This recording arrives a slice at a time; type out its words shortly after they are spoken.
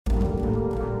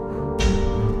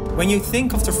When you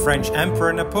think of the French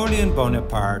Emperor Napoleon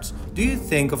Bonaparte, do you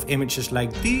think of images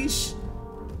like these?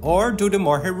 Or do the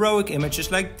more heroic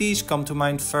images like these come to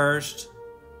mind first?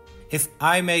 If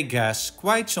I may guess,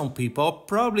 quite some people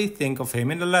probably think of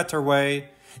him in the latter way,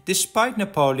 despite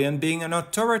Napoleon being an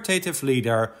authoritative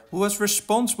leader who was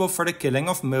responsible for the killing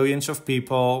of millions of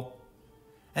people.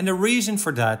 And the reason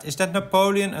for that is that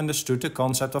Napoleon understood the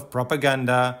concept of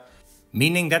propaganda,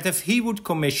 meaning that if he would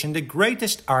commission the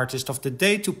greatest artist of the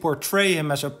day to portray him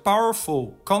as a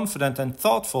powerful, confident and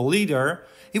thoughtful leader,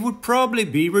 he would probably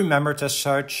be remembered as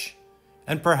such.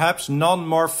 And perhaps none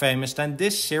more famous than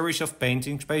this series of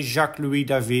paintings by Jacques-Louis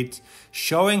David,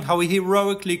 showing how he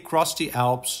heroically crossed the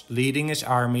Alps leading his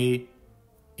army,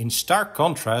 in stark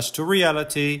contrast to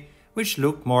reality, which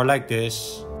looked more like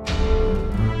this.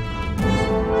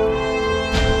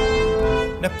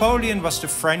 Napoleon was the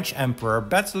French emperor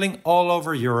battling all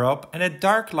over Europe, and the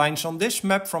dark lines on this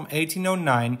map from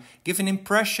 1809 give an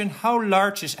impression how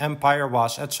large his empire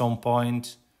was at some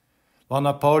point. While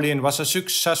Napoleon was a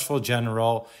successful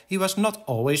general, he was not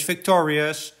always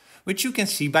victorious, which you can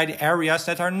see by the areas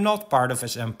that are not part of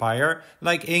his empire,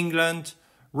 like England,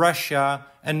 Russia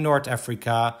and North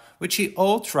Africa, which he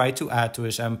all tried to add to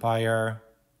his empire.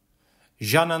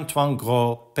 Jean-Antoine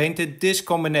Gros painted this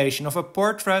combination of a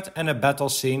portrait and a battle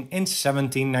scene in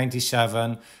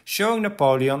 1797, showing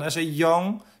Napoleon as a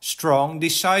young, strong,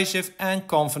 decisive and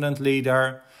confident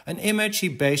leader, an image he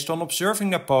based on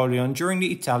observing Napoleon during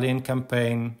the Italian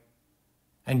campaign.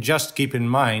 And just keep in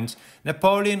mind,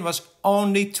 Napoleon was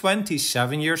only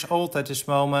 27 years old at this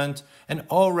moment and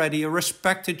already a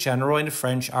respected general in the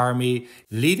French army,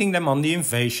 leading them on the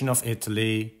invasion of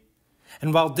Italy.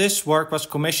 And while this work was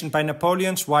commissioned by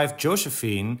Napoleon's wife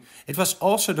Josephine, it was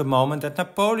also the moment that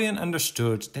Napoleon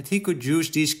understood that he could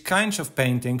use these kinds of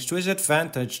paintings to his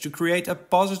advantage to create a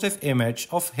positive image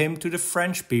of him to the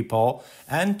French people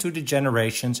and to the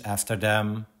generations after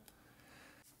them.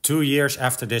 2 years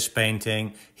after this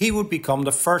painting, he would become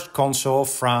the first consul of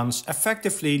France,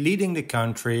 effectively leading the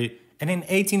country, and in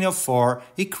 1804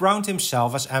 he crowned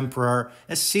himself as emperor,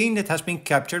 a scene that has been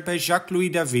captured by Jacques-Louis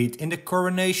David in the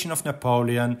Coronation of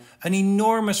Napoleon, an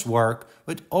enormous work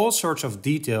with all sorts of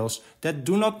details that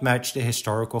do not match the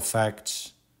historical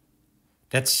facts.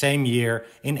 That same year,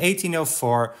 in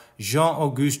 1804,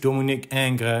 Jean-Auguste Dominique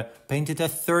Ingres painted a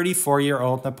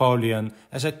 34-year-old Napoleon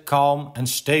as a calm and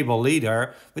stable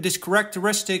leader with his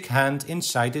characteristic hand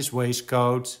inside his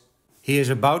waistcoat. He is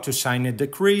about to sign a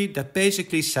decree that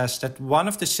basically says that one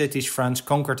of the cities France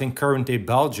conquered in current-day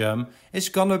Belgium is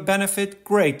gonna benefit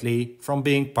greatly from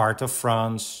being part of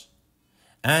France.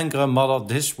 Ingres modeled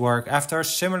this work after a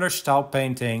similar style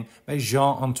painting by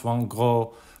Jean-Antoine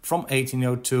Gros from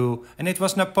 1802, and it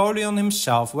was Napoleon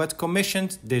himself who had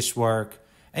commissioned this work,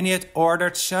 and he had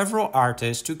ordered several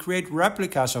artists to create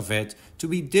replicas of it to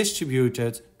be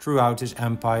distributed throughout his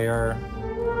empire.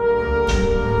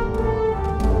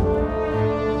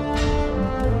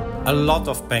 A lot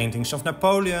of paintings of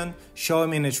Napoleon show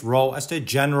him in his role as the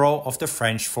general of the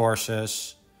French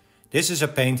forces. This is a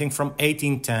painting from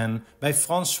 1810 by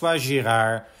François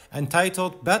Girard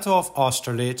entitled Battle of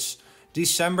Austerlitz,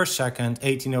 December 2nd,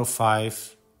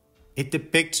 1805. It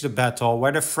depicts the battle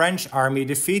where the French army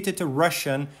defeated the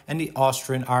Russian and the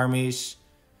Austrian armies.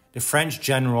 The French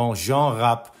general Jean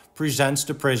Rapp presents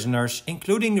the prisoners,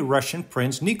 including the Russian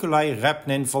prince Nikolai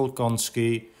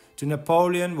Repnin-Volkonsky, to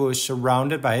Napoleon, who is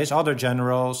surrounded by his other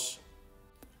generals.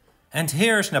 And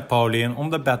here is Napoleon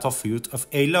on the battlefield of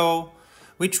Eylau,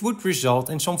 which would result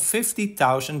in some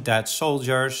 50,000 dead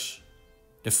soldiers.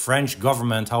 The French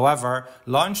government, however,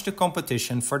 launched a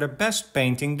competition for the best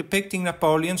painting depicting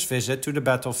Napoleon's visit to the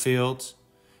battlefield.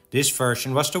 This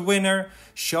version was the winner,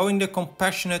 showing the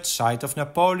compassionate side of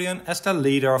Napoleon as the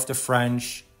leader of the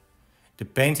French. The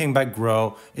painting by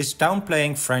Gros is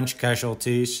downplaying French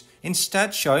casualties,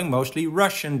 instead showing mostly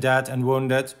Russian dead and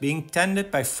wounded being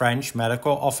tended by French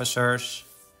medical officers.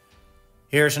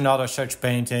 Here's another such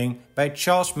painting by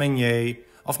Charles Meunier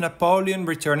of Napoleon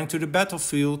returning to the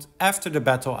battlefield after the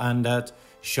battle ended,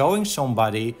 showing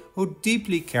somebody who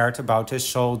deeply cared about his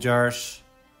soldiers.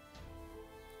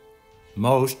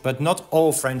 Most, but not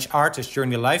all French artists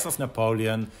during the life of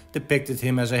Napoleon depicted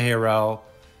him as a hero.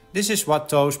 This is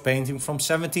Watteau's painting from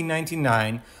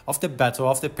 1799 of the Battle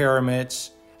of the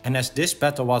Pyramids, and as this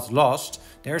battle was lost,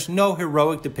 there is no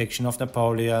heroic depiction of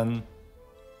Napoleon.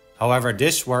 However,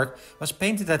 this work was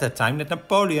painted at a time that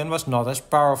Napoleon was not as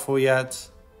powerful yet.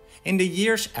 In the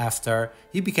years after,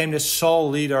 he became the sole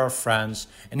leader of France,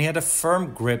 and he had a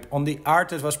firm grip on the art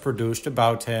that was produced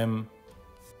about him.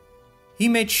 He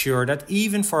made sure that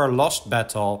even for a lost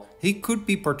battle, he could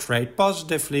be portrayed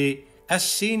positively, as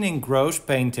seen in Gro's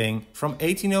painting from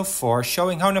 1804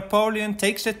 showing how Napoleon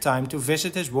takes the time to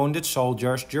visit his wounded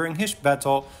soldiers during his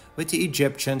battle with the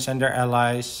Egyptians and their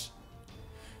allies.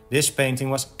 This painting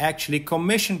was actually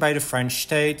commissioned by the French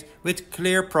state with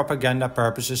clear propaganda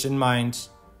purposes in mind.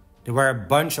 There were a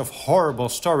bunch of horrible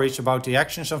stories about the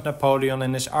actions of Napoleon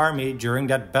and his army during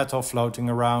that battle floating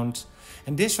around,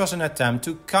 and this was an attempt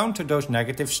to counter those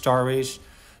negative stories,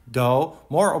 though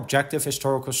more objective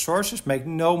historical sources make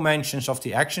no mentions of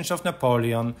the actions of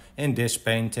Napoleon in this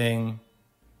painting.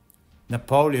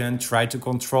 Napoleon tried to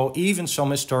control even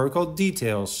some historical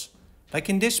details, like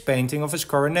in this painting of his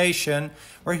coronation,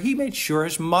 where he made sure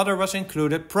his mother was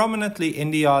included prominently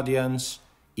in the audience,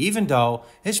 even though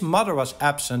his mother was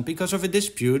absent because of a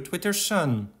dispute with her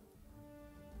son.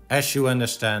 As you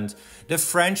understand, the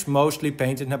French mostly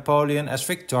painted Napoleon as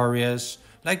victorious,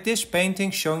 like this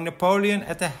painting showing Napoleon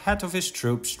at the head of his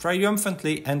troops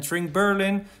triumphantly entering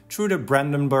Berlin through the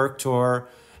Brandenburg Tor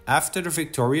after the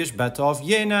victorious Battle of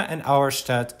Jena and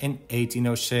Auerstedt in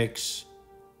 1806.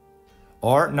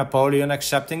 Or Napoleon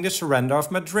accepting the surrender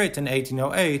of Madrid in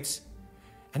 1808.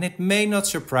 And it may not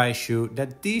surprise you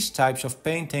that these types of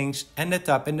paintings ended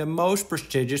up in the most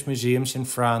prestigious museums in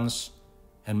France,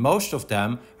 and most of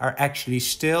them are actually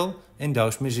still in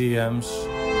those museums.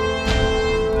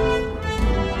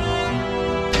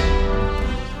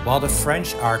 While the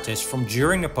French artists from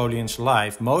during Napoleon's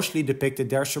life mostly depicted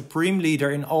their supreme leader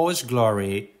in all his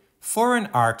glory, foreign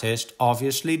artists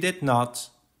obviously did not.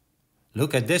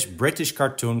 Look at this British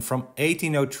cartoon from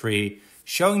 1803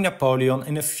 showing Napoleon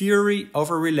in a fury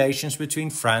over relations between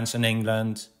France and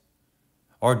England.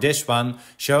 Or this one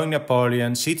showing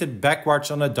Napoleon seated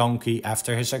backwards on a donkey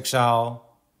after his exile.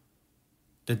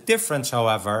 The difference,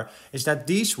 however, is that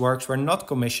these works were not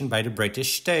commissioned by the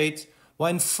British state, while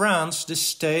in France the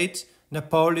state,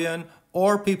 Napoleon,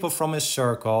 or people from his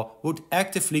circle would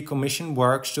actively commission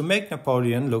works to make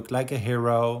Napoleon look like a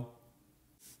hero.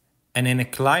 And in a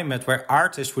climate where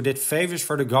artists who did favors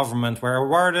for the government were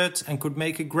awarded and could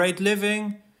make a great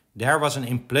living, there was an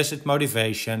implicit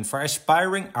motivation for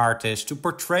aspiring artists to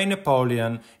portray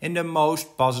Napoleon in the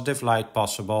most positive light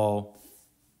possible.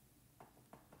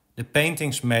 The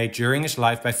paintings made during his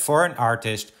life by foreign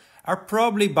artists are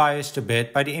probably biased a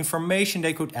bit by the information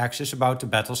they could access about the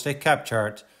battles they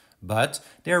captured, but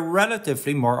they are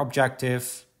relatively more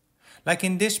objective. Like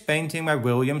in this painting by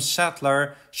William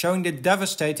Sadler showing the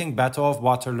devastating Battle of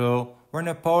Waterloo, where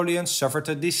Napoleon suffered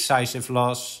a decisive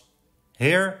loss.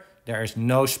 Here, there is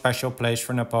no special place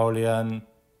for Napoleon.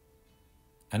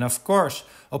 And of course,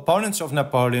 opponents of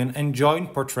Napoleon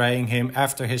enjoyed portraying him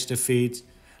after his defeat,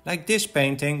 like this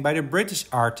painting by the British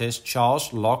artist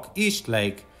Charles Locke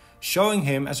Eastlake, showing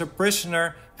him as a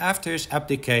prisoner after his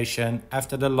abdication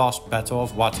after the lost Battle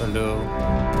of Waterloo.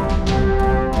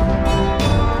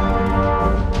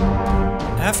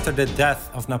 After the death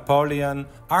of Napoleon,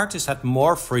 artists had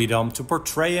more freedom to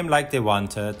portray him like they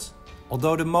wanted,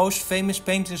 although the most famous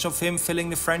paintings of him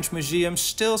filling the French museums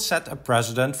still set a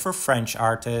precedent for French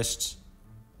artists.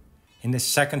 In the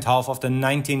second half of the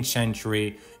 19th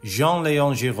century,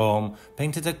 Jean-Léon Gérôme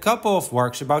painted a couple of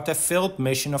works about the failed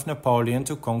mission of Napoleon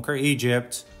to conquer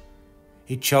Egypt.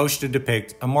 He chose to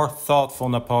depict a more thoughtful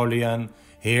Napoleon,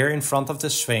 here in front of the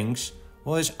Sphinx,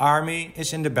 while his army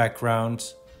is in the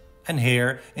background, and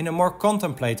here in a more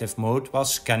contemplative mood while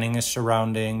scanning his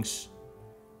surroundings.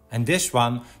 And this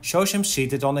one shows him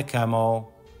seated on a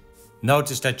camel.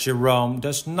 Notice that Gérôme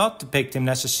does not depict him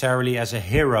necessarily as a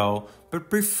hero, but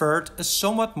preferred a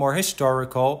somewhat more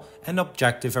historical and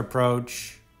objective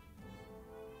approach.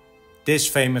 This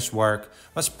famous work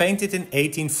was painted in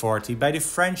 1840 by the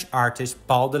French artist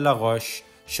Paul de la Roche,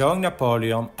 showing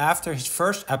Napoleon after his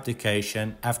first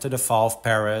abdication after the fall of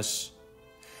Paris.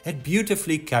 It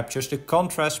beautifully captures the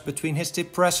contrast between his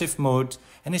depressive mood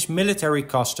and his military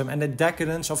costume and the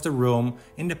decadence of the room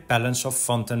in the palace of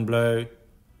Fontainebleau.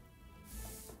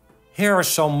 Here are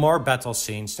some more battle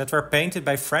scenes that were painted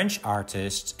by French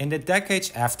artists in the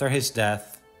decades after his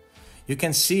death. You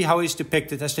can see how he is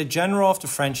depicted as the general of the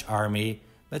French army,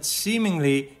 but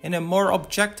seemingly in a more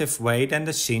objective way than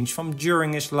the scenes from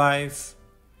during his life.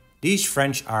 These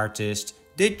French artists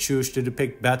did choose to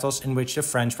depict battles in which the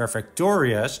French were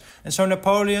victorious, and so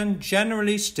Napoleon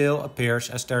generally still appears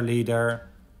as their leader.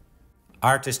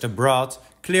 Artists abroad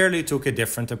clearly took a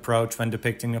different approach when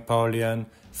depicting Napoleon,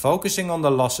 focusing on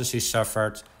the losses he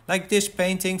suffered, like this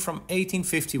painting from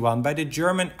 1851 by the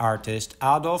German artist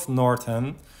Adolf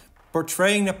Nordhen,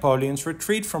 portraying Napoleon's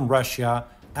retreat from Russia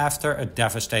after a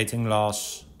devastating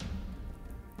loss.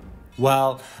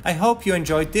 Well, I hope you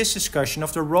enjoyed this discussion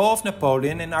of the role of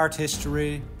Napoleon in art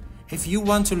history. If you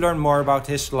want to learn more about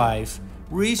his life,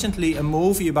 recently a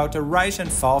movie about the rise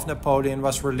and fall of Napoleon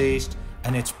was released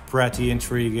and it's pretty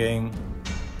intriguing.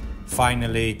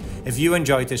 Finally, if you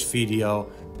enjoyed this video,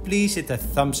 please hit the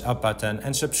thumbs up button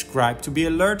and subscribe to be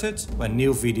alerted when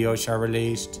new videos are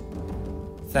released.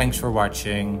 Thanks for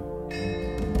watching.